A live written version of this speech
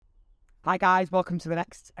Hi guys, welcome to the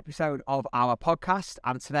next episode of our podcast.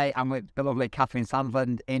 And today I'm with the lovely Catherine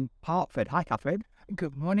Sandland in Hertford. Hi Catherine.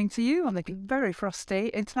 Good morning to you on the very frosty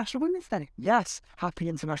International Women's Day. Yes, happy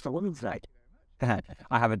International Women's Day.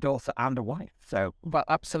 I have a daughter and a wife, so... Well,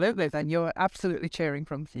 absolutely, then you're absolutely cheering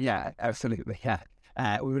from... Yeah, absolutely, yeah.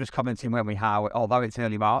 We were just commenting how, although it's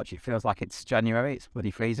early March, it feels like it's January, it's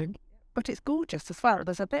bloody freezing. But it's gorgeous as well.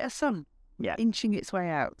 There's a bit of sun inching its way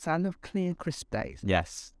out, so I love clear, crisp days.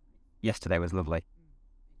 Yes, yesterday was lovely.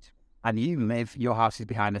 And your house is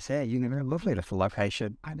behind us here, you live in a lovely little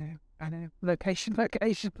location. I know. Location.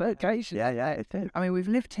 Yeah, it is. I mean, we've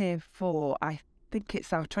lived here for, I think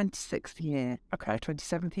it's our 26th year. Okay.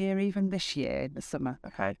 27th year even this year in the summer.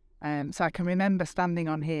 Okay. So I can remember standing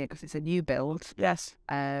on here because it's a new build. Yes.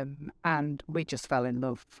 And we just fell in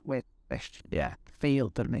love with this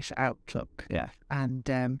field and this outlook. Yeah.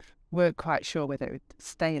 And weren't quite sure whether it would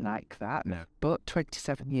stay like that. No. But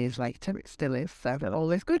 27 years later, it still is. So all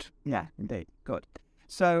is good. Yeah, indeed. Good.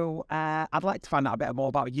 So I'd like to find out a bit more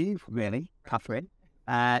about you, really, Catherine.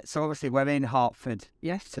 So obviously we're in Hertford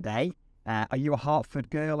today. Are you a Hertford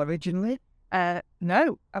girl originally?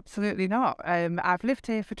 No, absolutely not. I've lived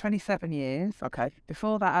here for 27 years. Okay.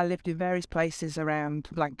 Before that, I lived in various places around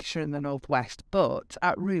Lancashire and the Northwest. But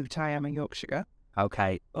at root, I am a Yorkshire girl.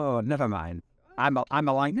 Okay. Oh, never mind. I'm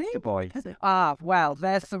a Lancashire boy. Ah, well,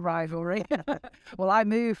 there's the rivalry. Well, I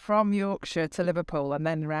moved from Yorkshire to Liverpool and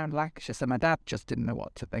then around Lancashire, so my dad just didn't know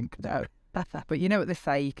what to think. No. But you know what they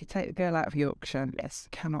say, you can take the girl out of Yorkshire, yes,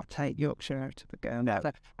 cannot take Yorkshire out of the girl. No.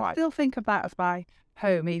 So I still think of that as my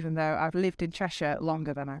home, even though I've lived in Cheshire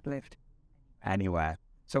longer than I've lived anywhere.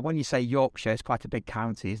 So when you say Yorkshire, it's quite a big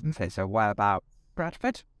county, isn't it? So where about?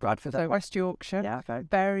 Bradford. So West Yorkshire. Yeah, okay.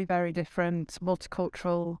 Very, very different,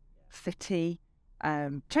 multicultural city.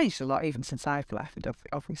 Changed a lot even since I've left,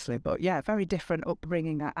 obviously. But yeah, very different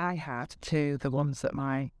upbringing that I had to the ones that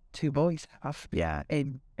my two boys have. Yeah.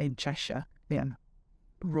 In Cheshire. Yeah.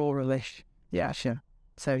 Ruralish. Yeah. Cheshire.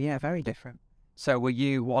 So yeah, very different. So were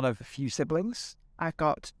you one of a few siblings? I've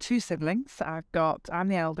got two siblings. I'm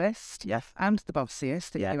the eldest. Yes. And the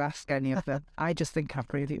bossiest, if you ask any of them. I just think I'm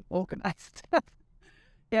really organised.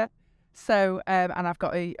 Yeah. So, and I've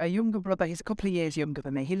got a younger brother. He's a couple of years younger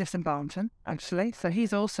than me. He lives in Barnton, actually. So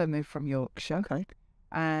he's also moved from Yorkshire. Okay.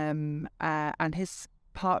 And his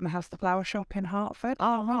partner has the flower shop in Hertford.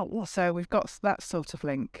 Oh, wow. So we've got that sort of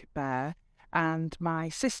link there. And my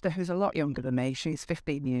sister, who's a lot younger than me, she's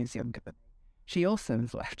 15 years younger than me. She also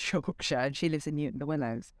has left Yorkshire and she lives in Newton the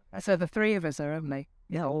Willows. So the three of us are only...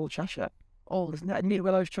 Yeah, all Cheshire. Isn't that Newton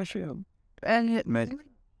Willows, Cheshire?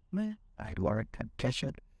 Warrington,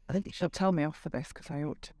 Cheshire. I think she'll tell me off for this because I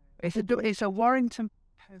ought to. It's a Warrington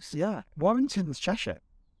post. Yeah, Warrington's Cheshire.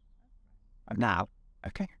 Now,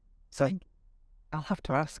 okay. So I'll have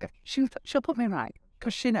to ask her. She'll put me right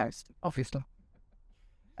because she knows, obviously.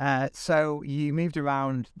 So you moved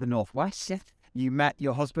around the Northwest. Yes. You met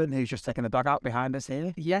your husband, who's just taking the dog out behind us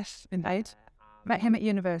here. Yes, indeed. Met him at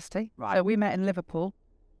university. Right. So we met in Liverpool.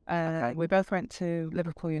 Okay. We both went to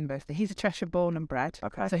Liverpool University. He's a Cheshire born and bred.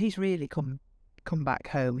 Okay. So he's really come back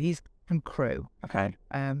home. He's from Crewe. Okay.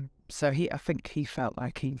 So I think he felt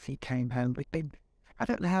like he came home. I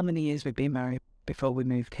don't know how many years we've been married before we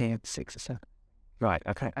moved here, 6 or 7. Right.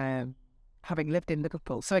 Okay. Having lived in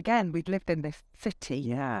Liverpool. So again, we'd lived in this city.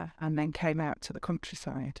 Yeah. And then came out to the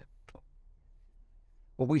countryside.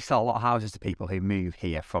 Well, we sell a lot of houses to people who move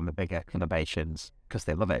here from the bigger conurbations because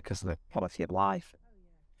they love it, because of the quality of life.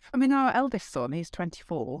 I mean, our eldest son, he's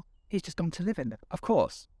 24. He's just gone to live in it. Of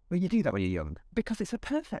course. Well, you do that when you're young. Because it's a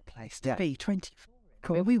perfect place to be, 24.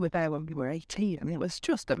 Cool. I mean, we were there when we were 18. I mean, it was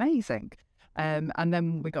just amazing. And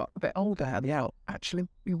then we got a bit older. And actually,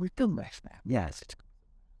 we've done this now. Yes.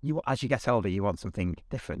 As you get older, you want something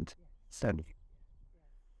different. So,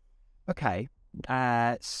 okay.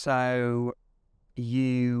 So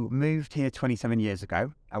you moved here 27 years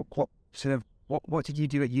ago. What did you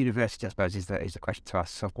do at university, I suppose, is the question to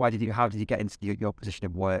ask. So how did you get into your position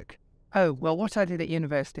of work? Oh, well, what I did at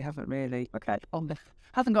university hasn't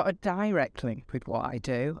got a direct link with what I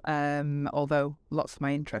do, although lots of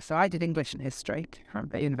my interests. So I did English and history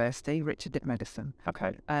at university. Richard did medicine.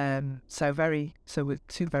 Okay. So with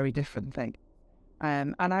two very different things.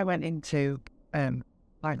 And I went into line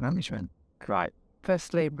management. Right.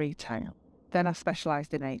 Firstly, retail. Then I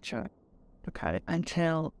specialised in HR. Okay.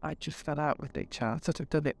 Until I just fell out with HR. Sort of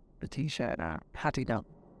done it with the T-shirt now. Had it done.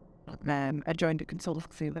 I joined a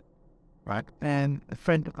consultancy. Right. A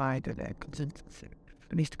friend of mine did a consultancy.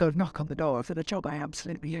 And he used to go knock on the door. I said, a job I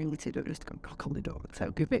absolutely hated. I just go knock on the door and say,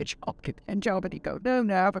 give me a job, give me a job. And he'd go, no,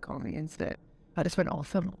 I have a calling instead. I just went, oh,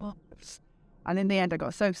 well, And in the end, I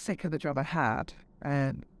got so sick of the job I had,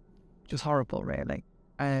 just horrible, really.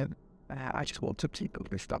 I just walked up to him,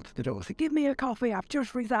 we stopped at the door, said, "Give me a coffee, I've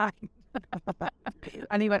just resigned."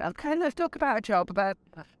 And he went, "Okay, let's talk about a job."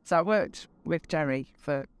 So I worked with Jerry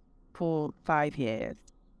for 4-5 years.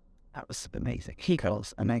 That was amazing. He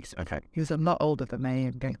was amazing. Okay. He was a lot older than me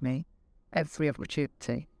and gave me every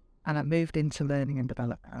opportunity. And I moved into learning and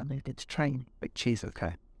development. I moved into training, which is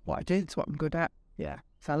what I do. It's what I'm good at. Yeah.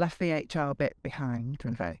 So I left the HR bit behind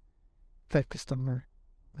and focused on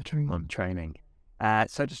the training. On training.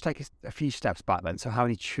 So just take a few steps back then. So how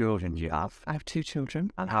many children do you have? I have 2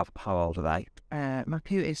 children. And how old are they?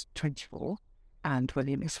 Matthew is 24 and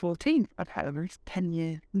William is 14. I've had a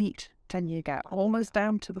 10-year gap, almost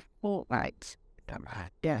down to the fortnight. Damn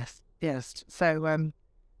right. Yes. So, a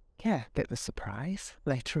bit of a surprise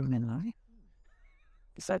later on in life.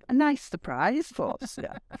 So a nice surprise for us.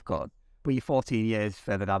 Yeah, of course. Were you 14 years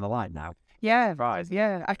further down the line now? Yeah, Right.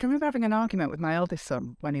 yeah. I can remember having an argument with my eldest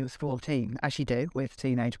son when he was 14, as you do with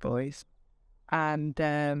teenage boys. And,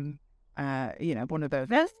 one of those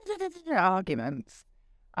arguments.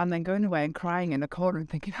 And then going away and crying in a corner and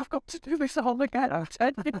thinking, I've got to do this all again. I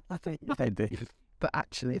think They did. But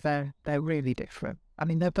actually, they're really different. I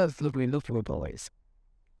mean, they're both lovely boys.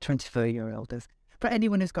 24-year-olds. For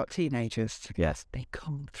anyone who's got teenagers, Yes. they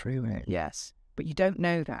come through it. Yes. But you don't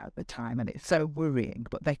know that at the time, and it's so worrying.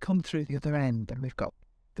 But they come through the other end, and we've got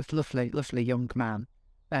this lovely young man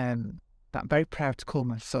that I'm very proud to call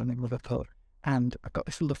my son in Liverpool. And I've got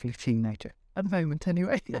this lovely teenager at the moment,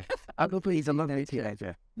 anyway. He's a lovely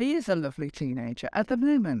teenager. He is a lovely teenager at the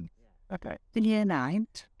moment. Okay. In year 9,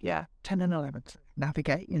 Yeah. 10 and 11.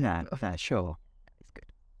 Navigate, Yeah, sure. It's good.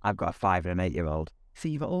 I've got a 5 and an 8-year-old. So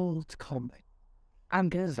you've all to come. And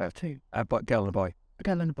girls though too. A girl and a boy. A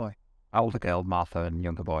girl and a boy. Older girl, Martha, and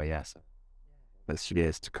younger boy, yes. There's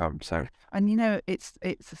years to come, so. And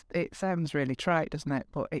it sounds really trite, doesn't it?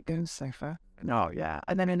 But it goes so far. No, yeah.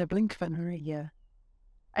 And then in a blink of an eye,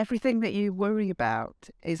 everything that you worry about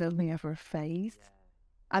is only ever a phase.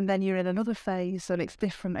 And then you're in another phase and it's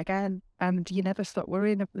different again. And you never stop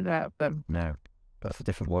worrying about them. No. That's a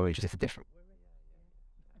different worry, just a different worry.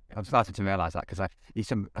 I'm starting to realise that because I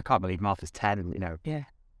can't believe Martha's 10 and, Yeah.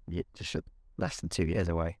 you're just less than 2 years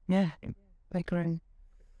away. Yeah. They're grown.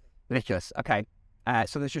 Ridiculous. Okay.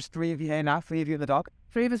 So there's just 3 of you here now, 3 of you and the dog.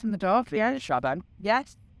 3 of us and the dog. Yeah. Shaban.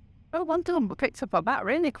 Yes. Oh, well done. We picked up on that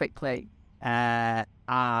really quickly. And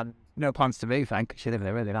no plans to move, thank you. She lives in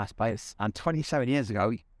a really nice place. And 27 years ago,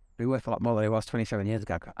 it'd be worth a lot more than it was 27 years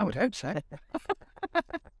ago. I would hope so. I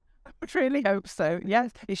would really hope so.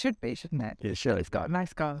 Yes, it should be, shouldn't it? Yeah, sure, it's Got a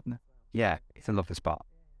nice garden. Yeah, it's a lovely spot.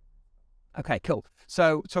 Okay, cool.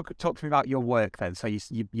 So talk to me about your work then. So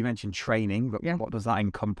you mentioned training, but Yeah. what does that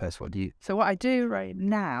encompass? What do you... So what I do right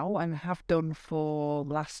now and have done for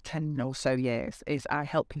the last 10 or so years is I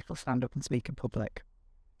help people stand up and speak in public.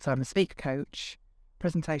 So I'm a speaker coach,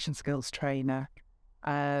 presentation skills trainer,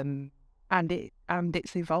 and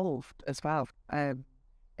it's evolved as well.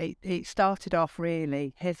 It started off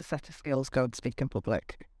really, here's a set of skills, go and speak in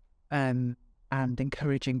public, and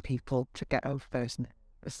encouraging people to get over those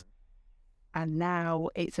nerves. And now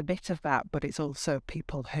it's a bit of that, but it's also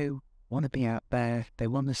people who want to be out there. They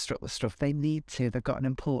want to strut the stuff. They need to. They've got an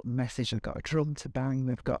important message. They've got a drum to bang.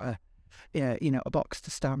 They've got a box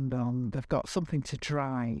to stand on. They've got something to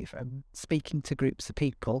drive. And speaking to groups of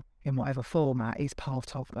people in whatever format is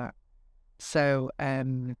part of that. So,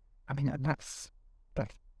 and that's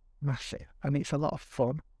massive. I mean, it's a lot of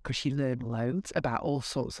fun because you learn loads about all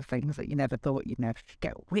sorts of things that you never thought you'd know.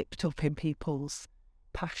 Get whipped up in people's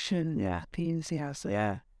passion, enthusiasm.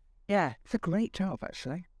 Yeah, it's a great job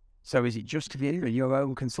actually. So is it just you and your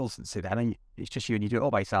own consultancy then? And it's just you and you do it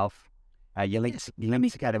all by yourself? You link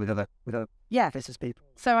together with other business people?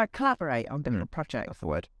 So I collaborate on different projects. That's the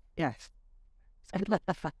word. Yes.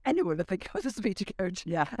 Anyone I think I was a speech coach.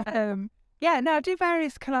 Yeah. I do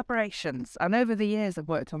various collaborations. And over the years I've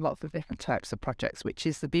worked on lots of different types of projects, which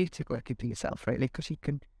is the beauty of working for yourself really, because you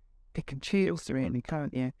can pick and choose really,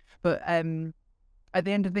 can't you? But at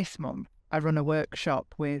the end of this month, I run a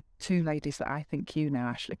workshop with 2 ladies that I think you know,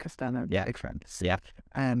 Ashley Costello, big friends. Yeah.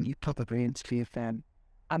 You probably interviewed them.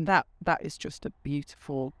 And that is just a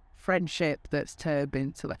beautiful friendship that's turned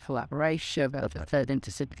into a collaboration, that's turned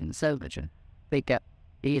into something so much bigger,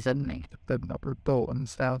 easily than not report and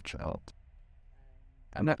self-child.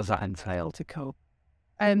 And what does that entail?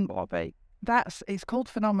 It's called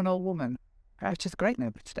Phenomenal Woman, which is a great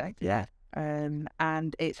name for today. Yeah.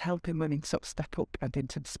 And it's helping women sort of step up and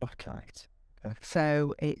into the spotlight.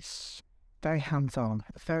 So it's very hands-on,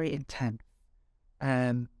 very intense.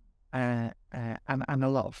 and a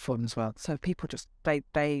lot of fun as well. So people just they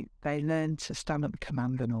learn to stand up and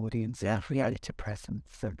command an audience, create a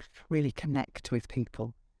presence, and really connect with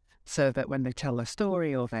people, so that when they tell their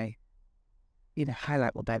story or they,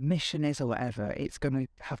 highlight what their mission is or whatever, it's going to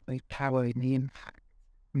have the power and the impact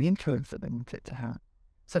and the influence that they want it to have.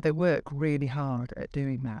 So they work really hard at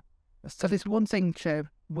doing that. So there's one thing to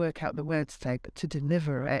work out the words to say, but to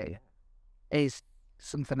deliver it is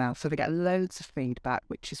something else. So they get loads of feedback,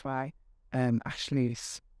 which is why Ashley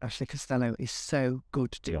Costello is so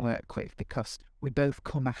good to work with, because we both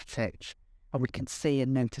come at it and we can see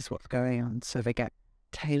and notice what's going on. So they get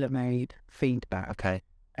tailor-made feedback. Okay.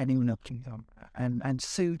 Anyone up to them. And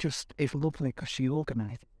Sue just is lovely because she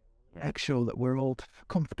organises. Make sure that we're all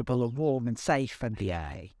comfortable and warm and safe, and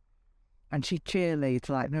and she cheerleads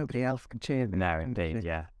like nobody else can cheerlead. No, indeed,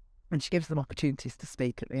 and she gives them opportunities to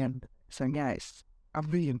speak at the end. So I'm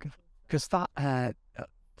really good. Because that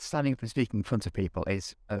standing up and speaking in front of people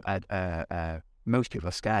is most people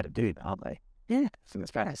are scared of doing that, aren't they? Yeah, I think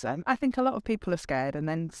that's fair to say. I think a lot of people are scared, and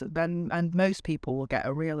then most people will get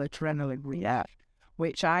a real adrenaline rush,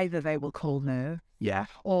 which either they will call nerve,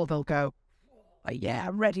 or they'll go,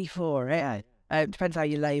 I'm ready for it. Depends how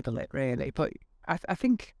you label it, really. But I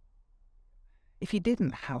think if you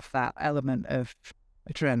didn't have that element of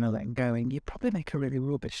adrenaline going, you'd probably make a really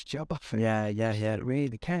rubbish job of it. Yeah. You don't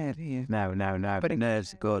really care, do you? No. But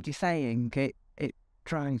nerves are good. You're saying it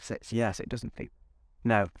drives it. Yes. It doesn't think.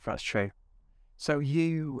 No, that's true. So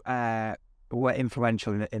you were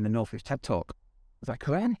influential in the Northwich TED Talk. Was that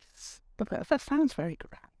correct? That sounds very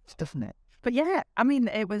grand, doesn't it? But yeah, I mean,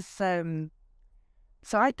 it was...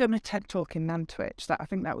 So I'd done a TED Talk in Northwich. I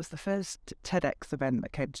think that was the first TEDx event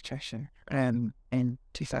that came to Cheshire in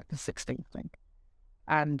 2016, I think.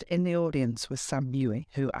 And in the audience was Sam Newey,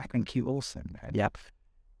 who I think you also know. Yep.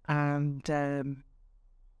 And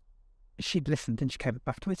she'd listened and she came up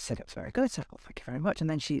afterwards, said it was very good. So I thought, thank you very much. And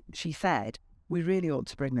then she said, we really ought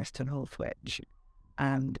to bring this to Northwich.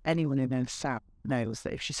 And anyone who knows Sam knows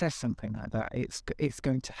that if she says something like that, it's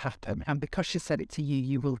going to happen. And because she said it to you,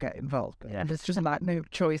 you will get involved. Yeah. There's just no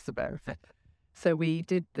choice about it. So we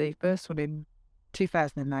did the first one in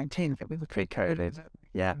 2019. I think we were pre-COVID.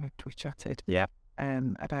 Yeah. We chatted. Yeah.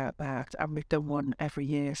 About that. And we've done one every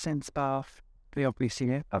year since Bath, the obvious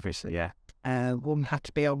year. Obviously, yeah. One had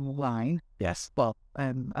to be online. Yes. Well,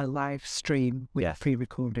 a live stream with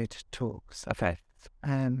pre-recorded talks. Okay.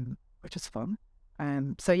 Which is fun.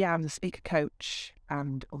 So yeah, I'm the speaker coach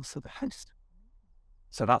and also the host.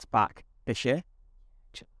 So that's back this year?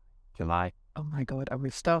 July. Oh my God, and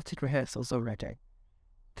we've started rehearsals already.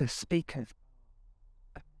 The speakers.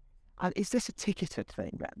 Is this a ticketed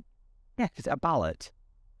thing then? Yeah. Is it a ballot?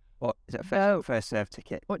 Or is it a first served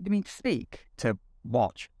ticket? What do you mean to speak? To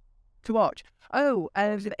watch. To watch. Oh,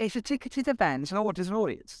 it's a ticketed event. So there's an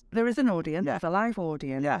audience? There is an audience. There's a live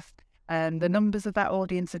audience. Yes. The numbers of that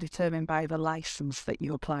audience are determined by the license that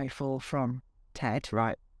you apply for from TED.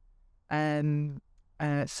 Right.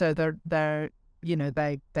 So they're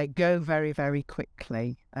they go very, very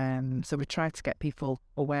quickly. So we try to get people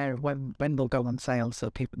aware of when they'll go on sale, so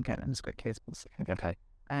people can get them as quick as possible. Okay.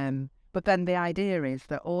 But then the idea is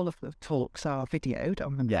that all of the talks are videoed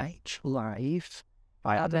on the page live.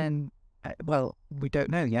 And then, well, we don't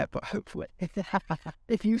know yet, but hopefully,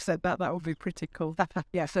 if you said that would be pretty cool.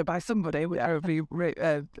 Yeah, so by somebody, would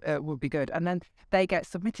be good. And then they get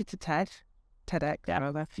submitted to TEDx,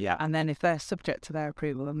 rather. Yeah. And then if they're subject to their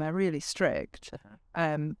approval and they're really strict,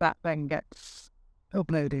 that then gets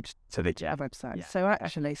uploaded to the website. Yeah. So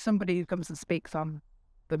actually, somebody who comes and speaks on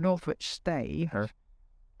the Northwich stage,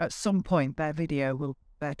 at some point, their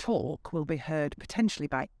talk will be heard potentially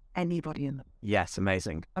by anybody in the... Yes,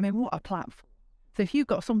 amazing. I mean, what a platform. So if you've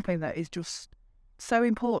got something that is just so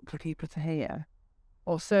important for people to hear,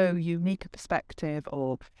 or so unique a perspective,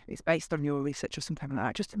 or it's based on your research or something like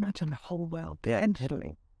that, just imagine the whole world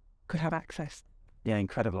potentially could have access. Yeah,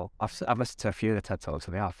 incredible. I've listened to a few of the TED Talks,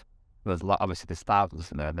 and they have. There's a lot, obviously there's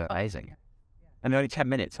thousands in there, and they're amazing. And they're only 10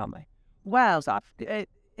 minutes, aren't they? Well, they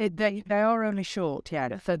are only short,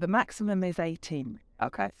 yeah. So the maximum is 18.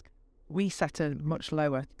 Okay. We set a much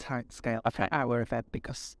lower time scale for our event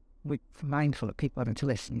because we're mindful that people having to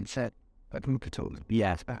listen to a group of talks.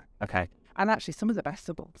 Yes. Okay. And actually, some of the best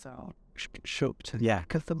ones are short. Yeah.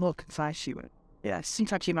 Because the more concise you are. Yeah.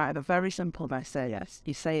 Sometimes you might have a very simple message. Yes.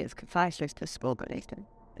 You say it's concisely possible, but it's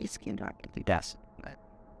Yes.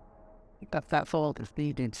 That's all that's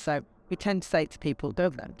needed. So we tend to say to people,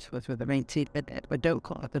 don't let to us with an 18 minutes, but don't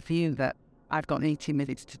call it the view that I've got 18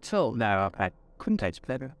 minutes to talk. No, okay. Couldn't take it.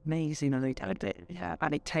 They're amazingly talented. Yeah.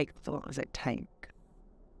 And it takes as long as it takes.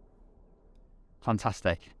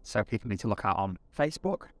 Fantastic. So people need to look out on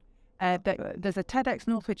Facebook. There's a TEDx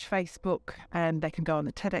Northwich Facebook, and they can go on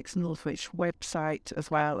the TEDx Northwich website as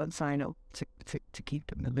well and sign up to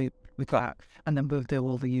keep in the loop with that. And then we'll do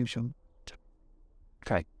all the usual.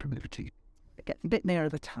 Okay. It gets a bit nearer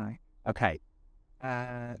the time. Okay.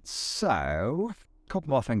 So, a couple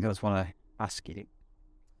more things I just want to ask you.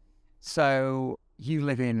 So, you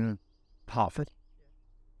live in Hertford.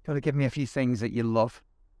 Do you want to give me a few things that you love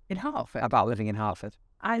In Hertford? about living in Hertford?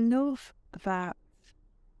 I love that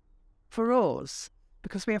for us,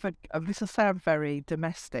 because we have this will sound very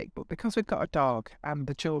domestic, but because we've got a dog and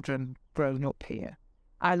the children grown up here,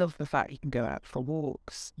 I love the fact you can go out for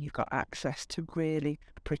walks. You've got access to really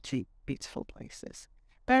pretty, beautiful places.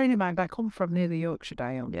 Bearing in mind, I come from near the Yorkshire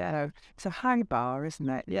Dale. Yeah. So it's a high bar, isn't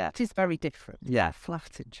it? Yeah. It is very different. Yeah.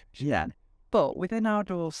 Flat in Cheshire. Yeah. But within our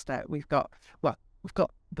doorstep, we've got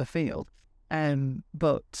the field.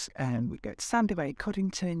 But we go to Sandyway,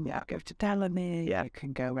 Cuddington, you go to Delamere, you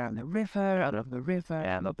can go around the river. I love the river.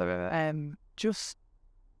 Yeah, I love the river. Just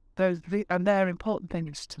those, and they're important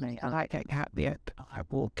things to me. I like getting out the open, I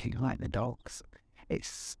like walking, I like the dogs.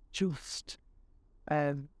 It's just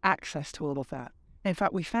access to all of that. In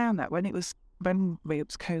fact, we found that when it was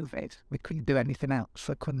COVID, we couldn't do anything else.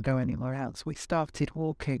 I couldn't go anywhere else. We started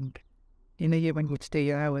walking. You know, when you were to do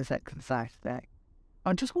your hours exercise there.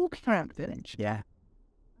 I'm just walking around the village. Yeah.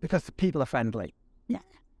 Because the people are friendly. Yeah.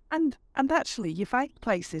 And actually, you find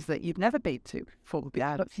places that you've never been to before.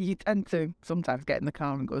 Yeah. You tend to sometimes get in the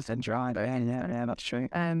car and go and drive. Yeah, that's true.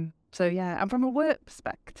 So, yeah. And from a work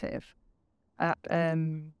perspective,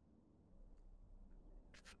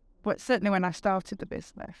 but certainly when I started the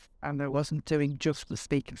business, and I wasn't doing just the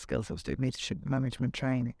speaking skills, I was doing leadership management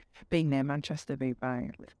training, being near Manchester, being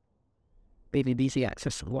easy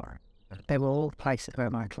access to work. They were all places where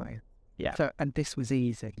my clients. Yeah. So, and this was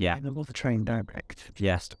easy. Yeah. And there was a train direct.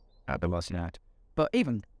 Yes. There was, you know. But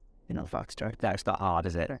even, Foxtrot. No, it's not hard,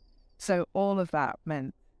 is it? So all of that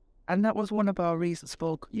meant, and that was one of our reasons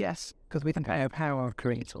for, yes, because we didn't know how our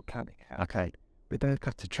careers were planning out. Okay. We both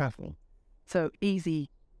got to travel. So easy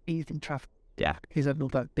travel. Yeah. Is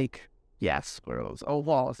another big yes for us, or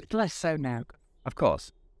was. It's less so now. Of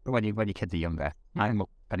course. But when your kids are younger, and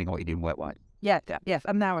depending on what you're doing work-wise. Yeah, yes.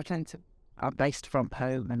 And now I'm based from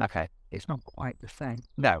home, and okay, it's not quite the same.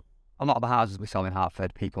 No. A lot of the houses we sell in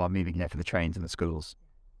Hertford, people are moving here for the trains and the schools,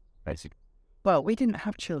 basically. Well, we didn't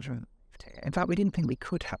have children. In fact, we didn't think we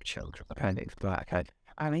could have children. Okay.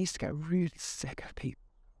 And I used to get really sick of people.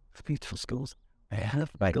 Beautiful schools. Yeah,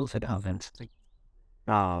 schools at Harvard.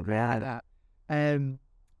 Oh, yeah. And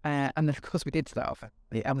then, of course, we did start off,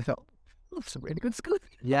 and we thought, some really good schools.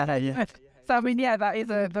 Yeah. So, I mean, yeah, that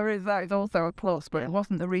is also a plus, but it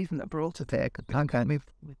wasn't the reason that brought us here. Because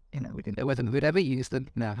we didn't know whether we'd ever use them.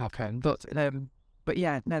 No, okay. But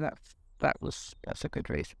yeah, no, that's a good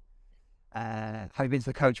reason. Have you been to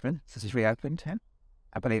the Coachman since it's reopened? Yeah.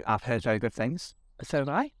 I believe I've heard very good things. So have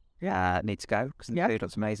I. Yeah, need to go because the food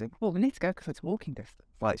looks amazing. Well, we need to go because it's walking distance.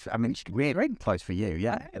 Well, it's really close for you,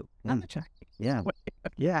 yeah. Yeah. Yeah.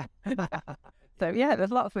 So, yeah, there's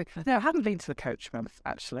lots of things. No, I haven't been to the Coachman,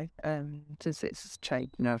 actually, since it's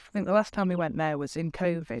changed. I think the last time we went there was in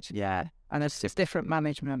COVID. Yeah. And it's different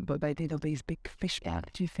management, but they did all these big fish. Yeah.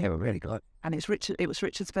 Do you think? They were really good. And it was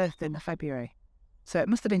Richard's birthday in February. So it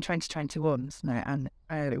must have been 2021, and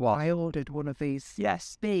I ordered one of these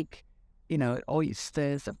big,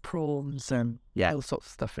 oysters and prawns and all sorts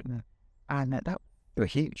of stuff in there. And they were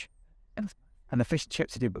huge. And the fish and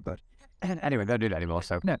chips did but good. Anyway, they don't do that anymore,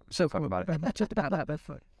 so no. So talk about it. Just about that, that's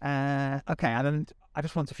fine. Okay, and then I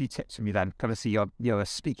just want a few tips from you then. Obviously, you're a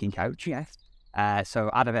speaking coach. Yes.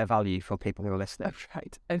 So add a bit of value for people who are listening. Oh,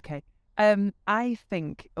 right. Okay. I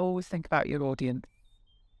think always think about your audience.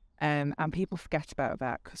 And people forget about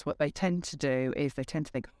that because what they tend to do is they tend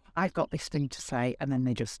to think, I've got this thing to say, and then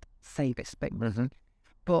they just say this thing. Mm-hmm.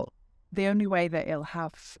 But the only way that it'll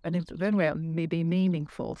have, and the only way it'll be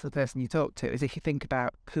meaningful to the person you talk to is if you think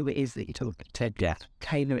about who it is that you're talking to. Yeah.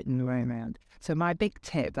 Tailor it in the way around. So my big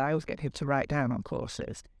tip that I always get people to write down on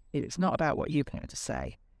courses is it's not about what you're going to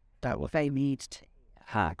say, about what they need to.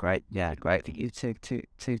 Great. Yeah, great. For you to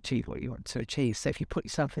achieve what you want to achieve. So if you put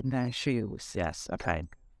yourself in their shoes. Yes, okay.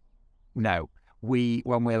 No, when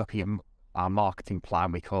we're looking at our marketing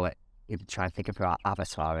plan, we call it, you try and think of who our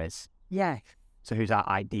avatar is. Yeah. So who's our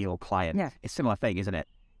ideal client? Yeah. It's a similar thing, isn't it?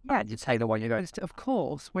 Yeah. You say the one you're going to. Of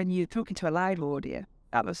course, when you're talking to a live audience,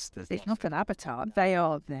 it's not an avatar. They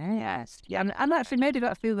are there. Yes. Yeah. And actually, maybe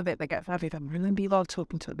that feels a bit they get value. Remember, you are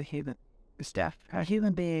talking to the human stuff. A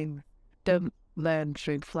human being don't learn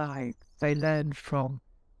through flying. They learn from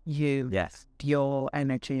you. Yes. Your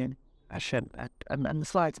energy and the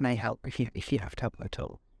slides may help if you have trouble at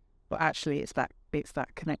all. But actually, it's that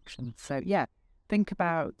connection. So yeah, think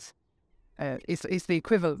about it's the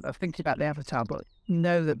equivalent of thinking about the avatar, but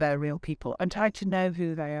know that they're real people and try to know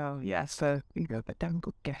who they are. Yeah, so but damn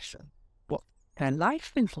good guess what their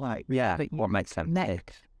life is like. Yeah, what makes them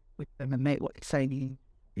connect with them and make what they're saying.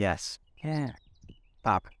 Yes. Yeah.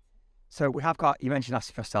 Fab. So we have got, you mentioned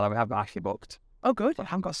Ashley Costello, we have got Ashley booked. Oh, good. But I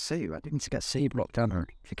haven't got Sue. I didn't get Sue booked on her,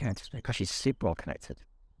 if you can't, because she's super well connected.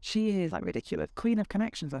 She is like ridiculous. Queen of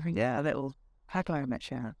connections, I think. Yeah, a little tagline that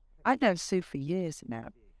she had. I'd known Sue for years now.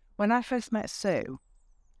 When I first met Sue,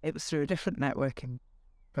 it was through a different networking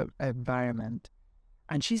environment.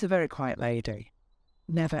 And she's a very quiet lady.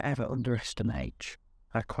 Never, ever underestimate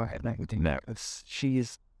a quiet lady. No. She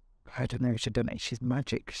is, I don't know, she's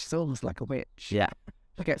magic. She's almost like a witch. Yeah.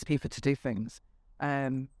 She gets people to do things.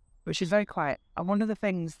 But she's very quiet. And one of the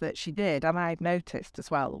things that she did, and I'd noticed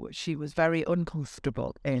as well, was she was very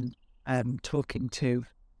uncomfortable in talking to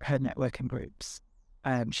her networking groups.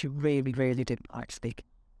 She really, really didn't like speaking.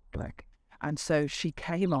 And so she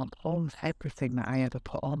came on almost everything that I ever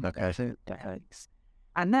put on. Okay.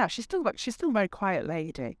 And now she's still a very quiet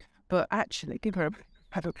lady, but actually give her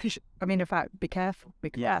in fact, be careful,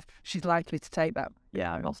 because she's likely to take that.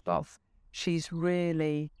 Yeah. Off. She's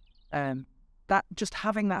really that just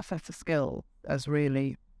having that set of skill has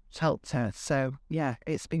really helped her. So yeah,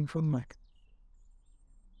 it's been fun.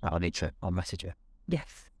 I'll message her.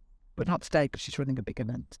 Yes, but not today because she's running a big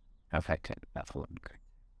event. Perfect. That's all.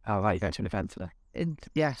 Oh, right, you're going to an event today?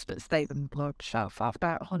 Yes, but Statement Blog.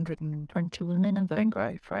 About 120 women, I think.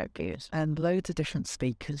 Great, for 8 years. And loads of different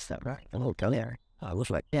speakers that were. Oh, gallery. I love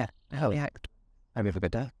it. Yeah. Hell yeah. Hope you have a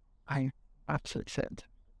good day. I absolutely said.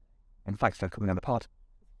 And thanks for coming on the pod.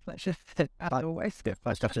 Pleasure. As always. Yeah,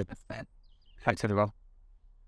 thanks, Justin. Thanks, everyone.